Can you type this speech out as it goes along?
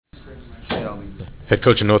Head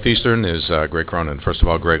coach of Northeastern is Greg Cronin. First of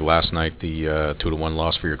all, Greg, last night the 2-1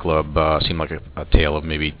 loss for your club seemed like a tale of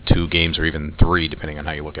maybe 2 games or even 3, depending on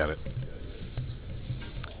how you look at it.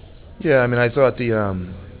 Yeah, I mean, I thought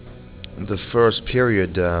the first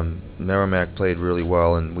period Merrimack played really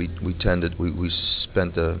well, and we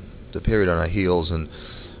spent the period on our heels, and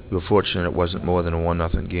we were fortunate it wasn't more than a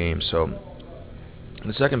 1-0 game. So in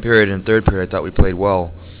the second period and third period, I thought we played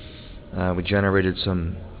well. We generated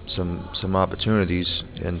some opportunities,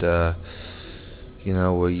 and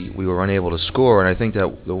we were unable to score. And I think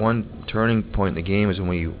that the one turning point in the game is when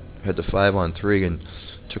we had the 5-on-3 and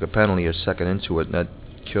took a penalty a second into it, and that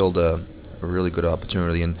killed a really good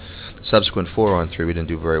opportunity. And the subsequent 4-on-3, we didn't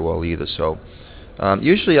do very well either. So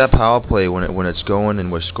usually our power play, when it's going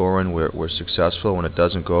and we're scoring, we're successful. When it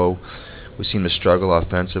doesn't go, we seem to struggle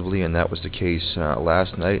offensively, and that was the case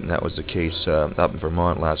last night, and that was the case up in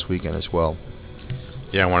Vermont last weekend as well.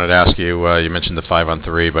 Yeah, I wanted to ask you. You mentioned the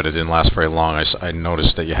 5-on-3, but it didn't last very long. I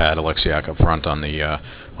noticed that you had Alexiak up front on the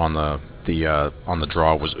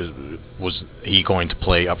draw. Was he going to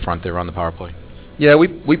play up front there on the power play? Yeah,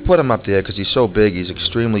 we put him up there because he's so big. He's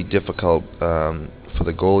extremely difficult for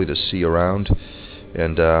the goalie to see around,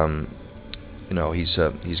 and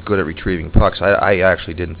he's good at retrieving pucks. I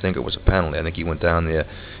actually didn't think it was a penalty. I think he went down there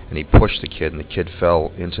and he pushed the kid, and the kid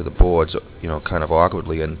fell into the boards, kind of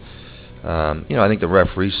awkwardly. And I think the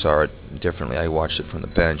referee saw it differently. I watched it from the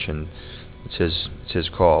bench, and it's his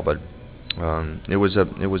call. But it was a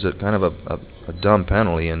kind of a dumb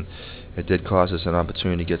penalty, and it did cost us an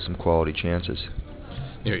opportunity to get some quality chances.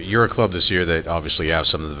 You're a club this year that obviously have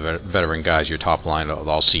some of the veteran guys. Your top line of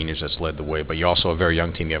all seniors that's led the way, but you're also a very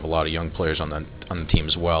young team. You have a lot of young players on the team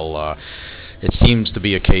as well. It seems to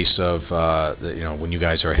be a case of when you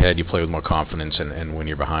guys are ahead, you play with more confidence, and when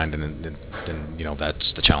you're behind, and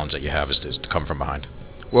that's the challenge that you have is to come from behind.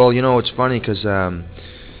 Well, it's funny because the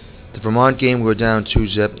Vermont game we were down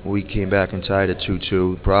 2-0. We came back and tied at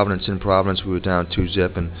 2-2. In Providence we were down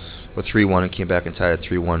 2-0 and 3-1 and came back and tied at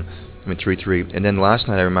 3-3. And then last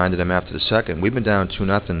night I reminded them after the second, we've been down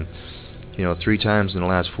 2-0, 3 times in the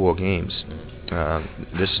last 4 games.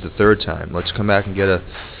 This is the third time. Let's come back and get a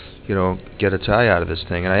tie out of this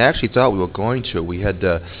thing. And I actually thought we were going to. We had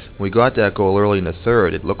when we got that goal early in the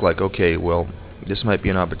third, it looked like, okay, well, this might be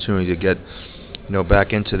an opportunity to get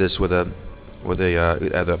back into this with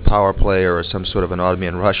either a power play or some sort of an odd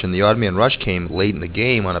man rush. And the odd man rush came late in the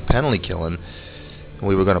game on a penalty killing.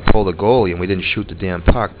 We were going to pull the goalie, and we didn't shoot the damn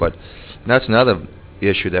puck. But that's another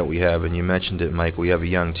issue that we have, and you mentioned it, Mike. We have a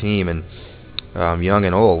young team, and young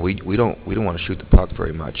and old, we don't want to shoot the puck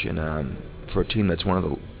very much. And for a team that's one of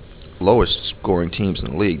the lowest scoring teams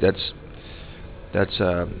in the league, that's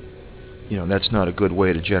not a good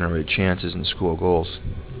way to generate chances and score goals.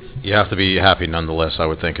 You have to be happy nonetheless, I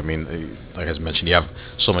would think. I mean, like I mentioned, you have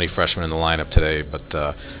so many freshmen in the lineup today,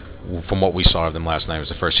 but from what we saw of them last night, it was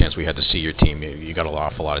the first chance we had to see your team. You got an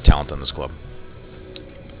awful lot of talent on this club.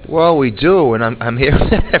 Well, we do, and I'm hearing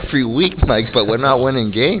that every week, Mike, but we're not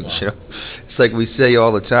winning games. It's like we say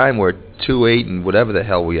all the time, we're 2-8 and whatever the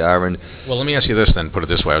hell we are. And well, let me ask you this then. Put it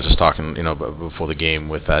this way: I was just talking, before the game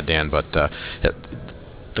with Dan, but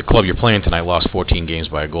the club you're playing tonight lost 14 games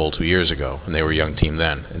by a goal 2 years ago, and they were a young team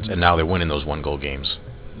then, and now they're winning those 1-goal games.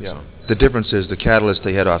 Yeah. So. The difference is the catalyst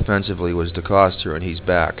they had offensively was DeCoster, and he's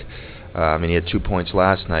back. He had 2 points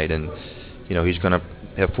last night, and he's going to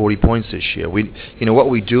have 40 points this year. What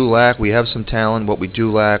we do lack, we have some talent. What we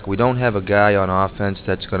do lack, we don't have a guy on offense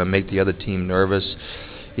that's going to make the other team nervous.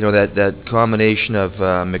 That combination of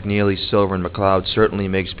McNeely, Silver, and McLeod certainly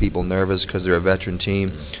makes people nervous because they're a veteran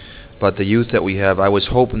team. But the youth that we have, I was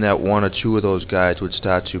hoping that 1 or 2 of those guys would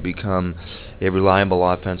start to become a reliable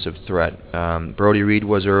offensive threat. Brody Reed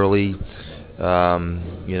was early, and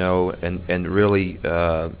really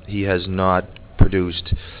he has not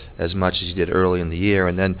produced as much as he did early in the year.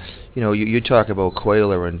 And then, you talk about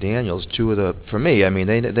Quayler and Daniels, 2 of the, for me, I mean,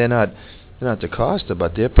 they're not DeCosta,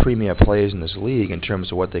 but they're premier players in this league in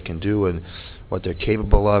terms of what they can do and what they're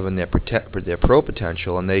capable of and their pro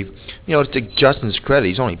potential. And they've, to Justin's credit,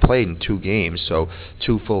 he's only played in 2 games, so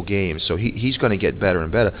 2 full games, so he's going to get better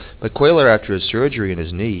and better. But Quayler, after his surgery in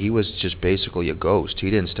his knee, he was just basically a ghost. He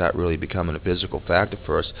didn't start really becoming a physical factor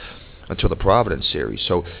for us until the Providence series.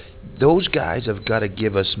 So those guys have got to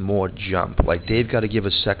give us more jump. Like, they've got to give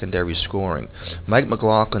us secondary scoring. Mike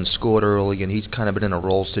McLaughlin scored early, and he's kind of been in a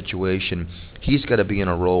role situation. He's got to be in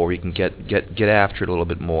a role where he can get after it a little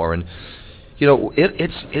bit more. And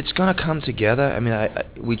it's going to come together. I mean,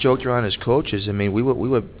 we joked around as coaches. I mean, we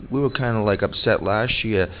were kind of like upset last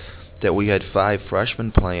year that we had 5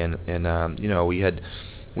 freshmen playing, and we had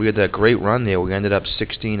We had that great run there. We ended up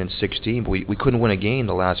 16-16, but we couldn't win a game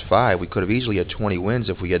the last 5. We could have easily had 20 wins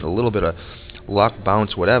if we had a little bit of luck,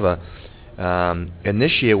 bounce, whatever. And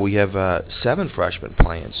this year we have 7 freshmen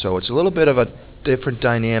playing, so it's a little bit of a different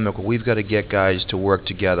dynamic. We've got to get guys to work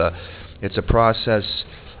together. It's a process.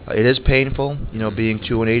 It is painful. Being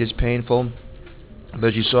 2-8 is painful. But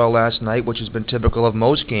as you saw last night, which has been typical of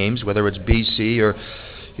most games, whether it's BC or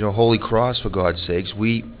Holy Cross, for God's sakes,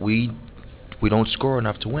 we don't score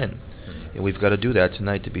enough to win, and we've got to do that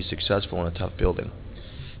tonight to be successful in a tough building.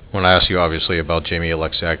 I want to ask you, obviously, about Jamie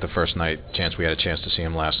Oleksiak. The first chance we had a chance to see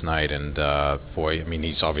him last night, and boy, I mean,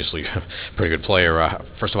 he's obviously a pretty good player.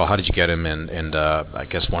 First of all, how did you get him? And I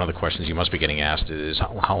guess one of the questions you must be getting asked is,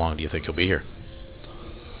 how long do you think he'll be here?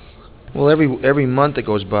 Well, every month that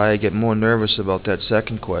goes by, I get more nervous about that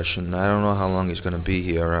second question. I don't know how long he's going to be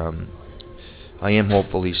here. I am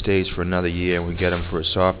hopeful he stays for another year and we get him for a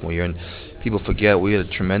sophomore year. And people forget we had a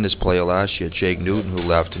tremendous player last year, Jake Newton, who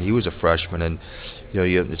left, and he was a freshman. And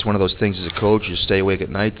it's one of those things as a coach, you stay awake at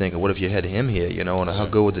night thinking, what if you had him here? And how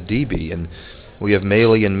good would the D be? And we have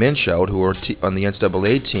Maley and Minch out who are on the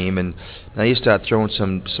NCAA team, and now you start throwing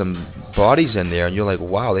some bodies in there, and you're like,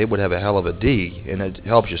 wow, they would have a hell of a D, and it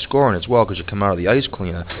helps you scoring as well because you come out of the ice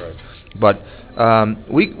cleaner. Right. But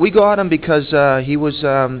we got him because he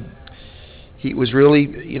was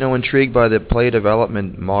really intrigued by the player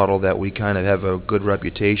development model that we kind of have a good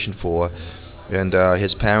reputation for. And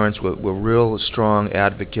his parents were real strong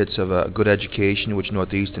advocates of a good education, which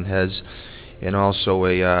Northeastern has, and also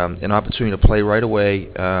an opportunity to play right away.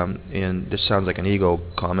 And this sounds like an ego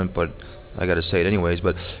comment, but I got to say it anyways.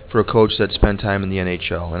 But for a coach that spent time in the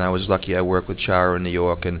NHL, and I was lucky I worked with Chara in New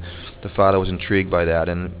York, and the father was intrigued by that,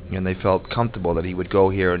 and they felt comfortable that he would go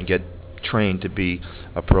here and get trained to be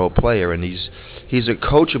a pro player. And he's a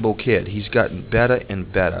coachable kid. He's gotten better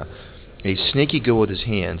and better. He's sneaky good with his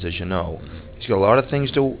hands, as you know. He's got a lot of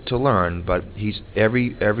things to learn, but he's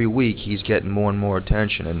every week he's getting more and more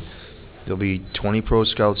attention. And there'll be 20 pro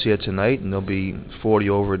scouts here tonight, and there'll be 40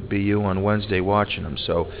 over at BU on Wednesday watching him.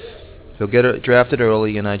 So he'll get drafted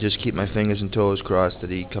early, and I just keep my fingers and toes crossed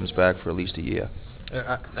that he comes back for at least a year.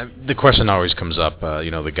 The question always comes up,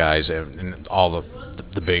 the guys and all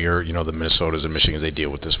the bigger, the Minnesotas and Michigans, they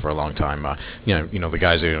deal with this for a long time. The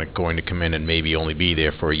guys that are going to come in and maybe only be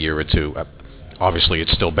there for a year or two. Obviously,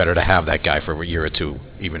 it's still better to have that guy for a year or two,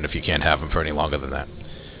 even if you can't have him for any longer than that.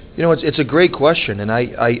 It's a great question, and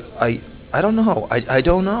I don't know. I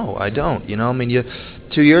don't know. I don't.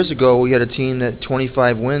 2 years ago we had a team that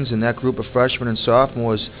 25 wins, and that group of freshmen and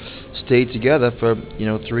sophomores stayed together for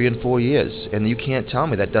 3 and 4 years, and you can't tell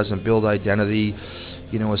me that doesn't build identity,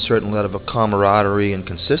 a certain level of camaraderie and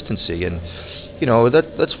consistency. And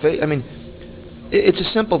let's face. I mean, it's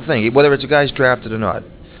a simple thing. Whether it's a guy's drafted or not,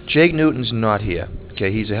 Jake Newton's not here.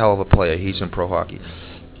 Okay, he's a hell of a player. He's in pro hockey.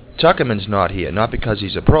 Tuckerman's not here, not because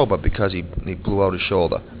he's a pro, but because he blew out his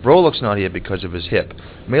shoulder. Vrolik's not here because of his hip.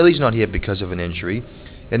 Maley's not here because of an injury.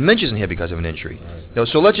 And Minch isn't here because of an injury.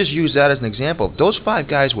 So let's just use that as an example. If those 5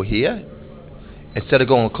 guys were here, instead of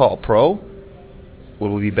going to call pro, would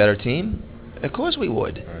we be a better team? Of course we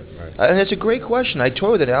would. Right. And it's a great question. I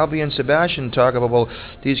told you that Albie and Sebastian talk about, well,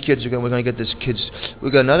 these kids we're going to get this kids.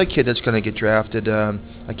 We've got another kid that's going to get drafted.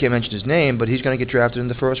 I can't mention his name, but he's going to get drafted in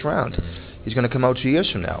the first round. He's going to come out 2 years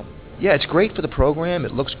from now. Yeah, it's great for the program.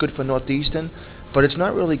 It looks good for Northeastern, but it's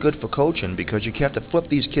not really good for coaching because you have to flip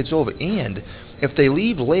these kids over. And if they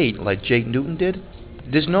leave late, like Jake Newton did,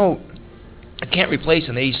 I can't replace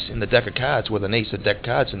an ace in the deck of cards with an ace of deck of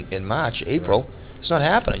cards in March, April. It's not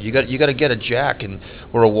happening. You got to get a jack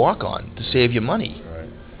or a walk-on to save your money. Right.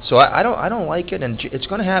 So I don't like it, and it's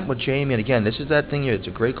going to happen with Jamie. And again, this is that thing. It's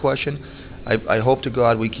a great question. I hope to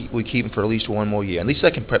God we keep him for at least 1 more year. At least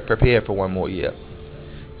I can prepare for 1 more year.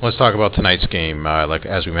 Let's talk about tonight's game. Like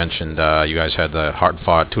as we mentioned, you guys had the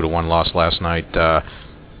hard-fought 2-1 loss last night.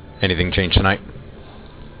 Anything change tonight?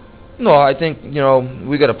 No, I think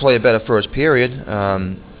we got to play a better first period.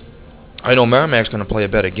 I know Merrimack's going to play a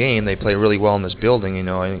better game. They play really well in this building.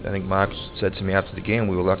 I think Mark said to me after the game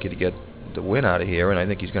we were lucky to get the win out of here, and I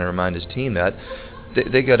think he's going to remind his team that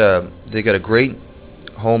they got a great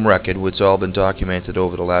home record, which has all been documented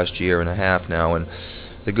over the last year and a half now. And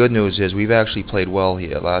the good news is we've actually played well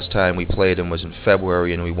here. Last time we played them was in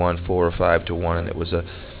February, and we won 4 or 5-1, and it was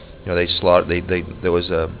they slaughtered. There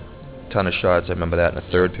was a ton of shots. I remember that in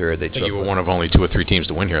the third period. They took. You were one of only 2 or 3 teams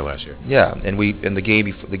to win here last year. Yeah, and the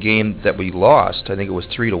game that we lost, I think it was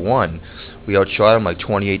 3-1. We outshot them like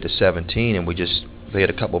 28-17, and they had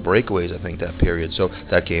a couple breakaways, I think, that period. So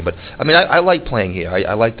that game, but I mean, I like playing here.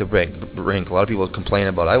 I like the rink. A lot of people complain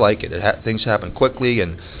about it. I like it. Things happen quickly,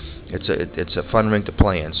 and it's a fun rink to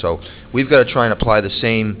play in. So we've got to try and apply the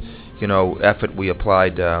same, effort we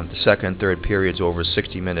applied the second and third periods over a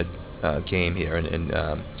 60-minute game here,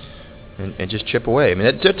 and just chip away. I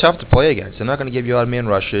mean, they're tough to play against. They're not going to give you odd man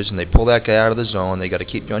rushes, and they pull that guy out of the zone. They got to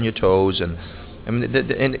keep you on your toes, and I mean,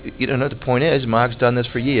 the point is, Mark's done this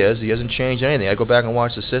for years. He hasn't changed anything. I go back and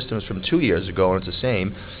watch the systems from 2 years ago, and it's the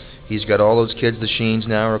same. He's got all those kids. The Sheens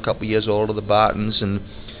now are a couple years older, the Bartons, and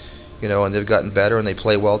they've gotten better, and they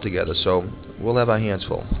play well together. So we'll have our hands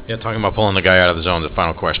full. Yeah, talking about pulling the guy out of the zone, the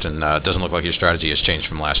final question, doesn't look like your strategy has changed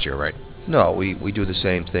from last year, right? No, we do the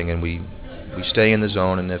same thing, and we stay in the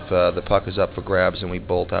zone, and if the puck is up for grabs, then we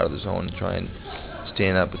bolt out of the zone and try and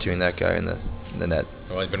stand up between that guy and the net.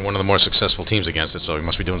 Well, you've been one of the more successful teams against it, so you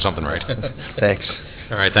must be doing something right. Thanks.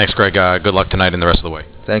 All right, thanks, Greg. Good luck tonight and the rest of the way.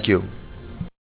 Thank you.